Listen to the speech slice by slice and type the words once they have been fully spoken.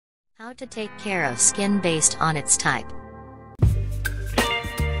How to take care of skin based on its type.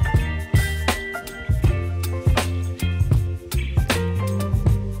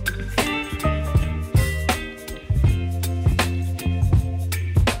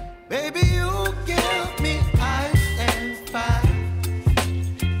 Baby, you give me ice and fire.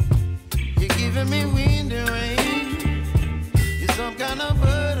 You're giving me wind and rain. You're some kind of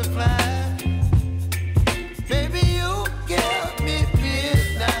butterfly. Baby, you give me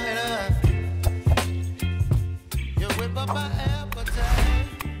midnight. You whip up my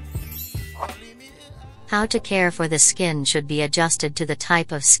appetite. How to care for the skin should be adjusted to the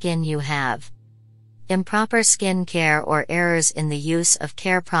type of skin you have. Improper skin care or errors in the use of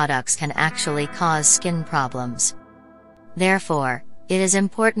care products can actually cause skin problems. Therefore, it is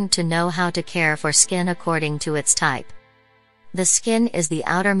important to know how to care for skin according to its type. The skin is the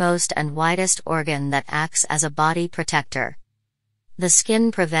outermost and widest organ that acts as a body protector. The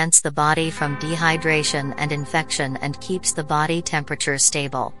skin prevents the body from dehydration and infection and keeps the body temperature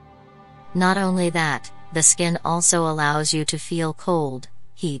stable. Not only that, the skin also allows you to feel cold,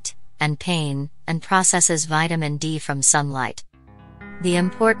 heat, and pain, and processes vitamin D from sunlight. The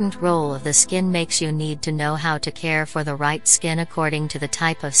important role of the skin makes you need to know how to care for the right skin according to the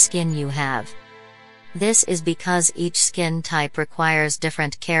type of skin you have. This is because each skin type requires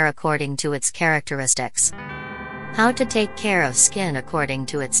different care according to its characteristics. How to take care of skin according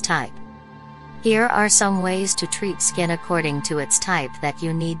to its type. Here are some ways to treat skin according to its type that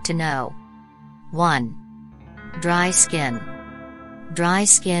you need to know. 1. Dry skin. Dry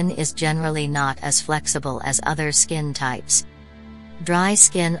skin is generally not as flexible as other skin types. Dry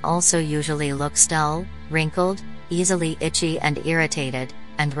skin also usually looks dull, wrinkled, easily itchy and irritated,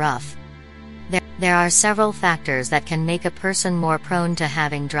 and rough. There are several factors that can make a person more prone to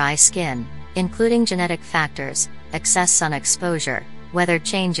having dry skin, including genetic factors, excess sun exposure, weather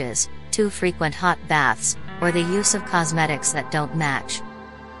changes, too frequent hot baths, or the use of cosmetics that don't match.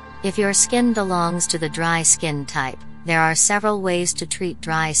 If your skin belongs to the dry skin type, there are several ways to treat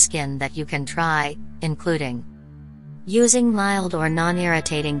dry skin that you can try, including using mild or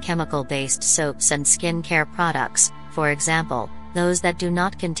non-irritating chemical-based soaps and skincare products, for example, those that do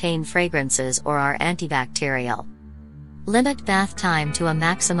not contain fragrances or are antibacterial. Limit bath time to a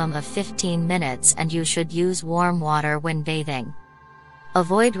maximum of 15 minutes and you should use warm water when bathing.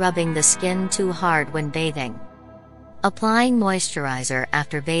 Avoid rubbing the skin too hard when bathing. Applying moisturizer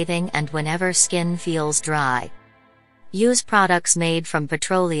after bathing and whenever skin feels dry. Use products made from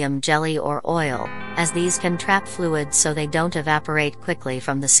petroleum jelly or oil, as these can trap fluids so they don't evaporate quickly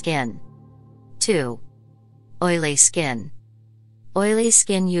from the skin. 2. Oily skin. Oily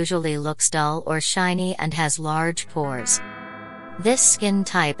skin usually looks dull or shiny and has large pores. This skin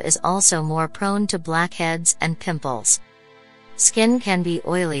type is also more prone to blackheads and pimples. Skin can be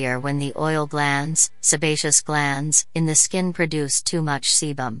oilier when the oil glands, sebaceous glands, in the skin produce too much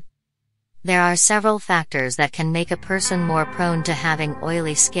sebum. There are several factors that can make a person more prone to having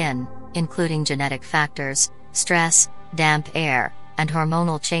oily skin, including genetic factors, stress, damp air, and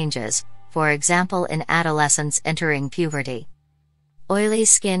hormonal changes, for example in adolescents entering puberty. Oily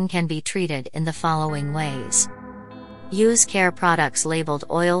skin can be treated in the following ways. Use care products labeled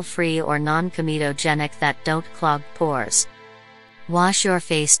oil-free or non-comedogenic that don't clog pores. Wash your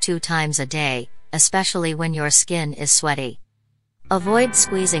face 2 times a day, especially when your skin is sweaty. Avoid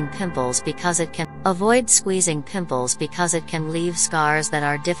squeezing pimples because it can leave scars that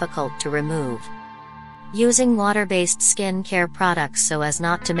are difficult to remove. Using water-based skin care products so as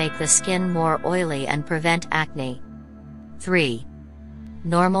not to make the skin more oily and prevent acne. 3.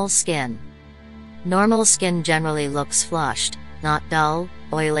 Normal skin. Normal skin generally looks flushed, not dull,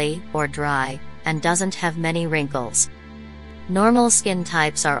 oily, or dry, and doesn't have many wrinkles. Normal skin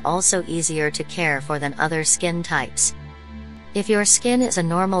types are also easier to care for than other skin types. If your skin is a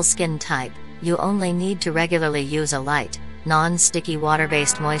normal skin type, you only need to regularly use a light, non-sticky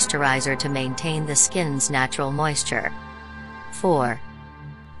water-based moisturizer to maintain the skin's natural moisture. 4.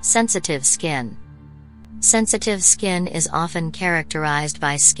 Sensitive skin. Sensitive skin is often characterized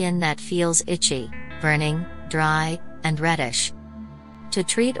by skin that feels itchy, burning, dry, and reddish. To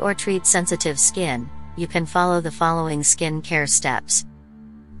treat sensitive skin, you can follow the following skin care steps.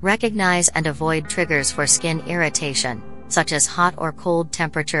 Recognize and avoid triggers for skin irritation, such as hot or cold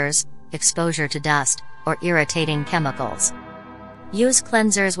temperatures, exposure to dust, or irritating chemicals. Use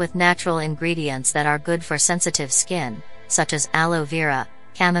cleansers with natural ingredients that are good for sensitive skin, such as aloe vera,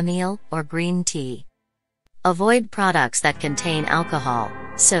 chamomile, or green tea. Avoid products that contain alcohol,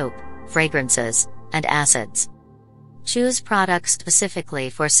 soap, fragrances, and acids. Choose products specifically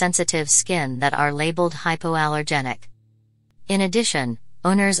for sensitive skin that are labeled hypoallergenic. In addition,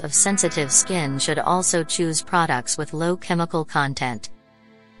 Owners of sensitive skin should also choose products with low chemical content.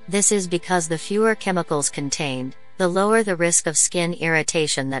 This is because the fewer chemicals contained, the lower the risk of skin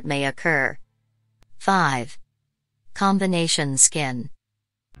irritation that may occur. 5. Combination skin.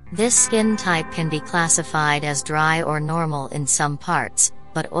 This skin type can be classified as dry or normal in some parts,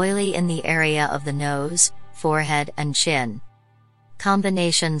 but oily in the area of the nose, forehead, and chin.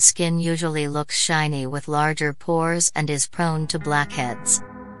 Combination skin usually looks shiny with larger pores and is prone to blackheads.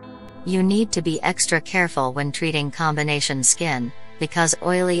 You need to be extra careful when treating combination skin, because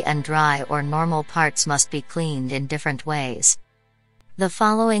oily and dry or normal parts must be cleaned in different ways. The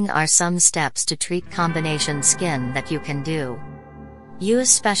following are some steps to treat combination skin that you can do. Use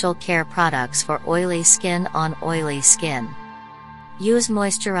special care products for oily skin on oily skin. Use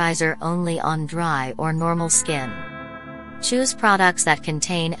moisturizer only on dry or normal skin. Choose products that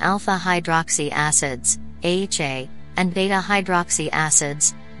contain alpha hydroxy acids, AHA, and beta hydroxy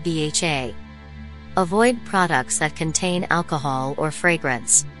acids, BHA. Avoid products that contain alcohol or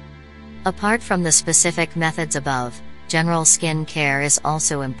fragrance. Apart from the specific methods above, general skin care is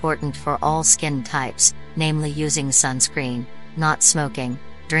also important for all skin types, namely using sunscreen, not smoking,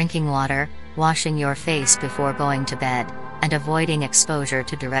 drinking water, washing your face before going to bed, and avoiding exposure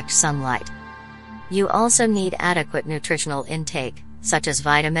to direct sunlight. You also need adequate nutritional intake, such as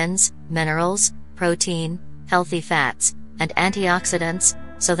vitamins, minerals, protein, healthy fats, and antioxidants,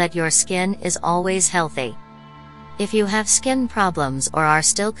 so that your skin is always healthy. If you have skin problems or are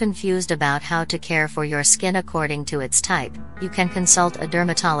still confused about how to care for your skin according to its type, you can consult a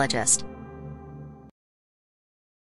dermatologist.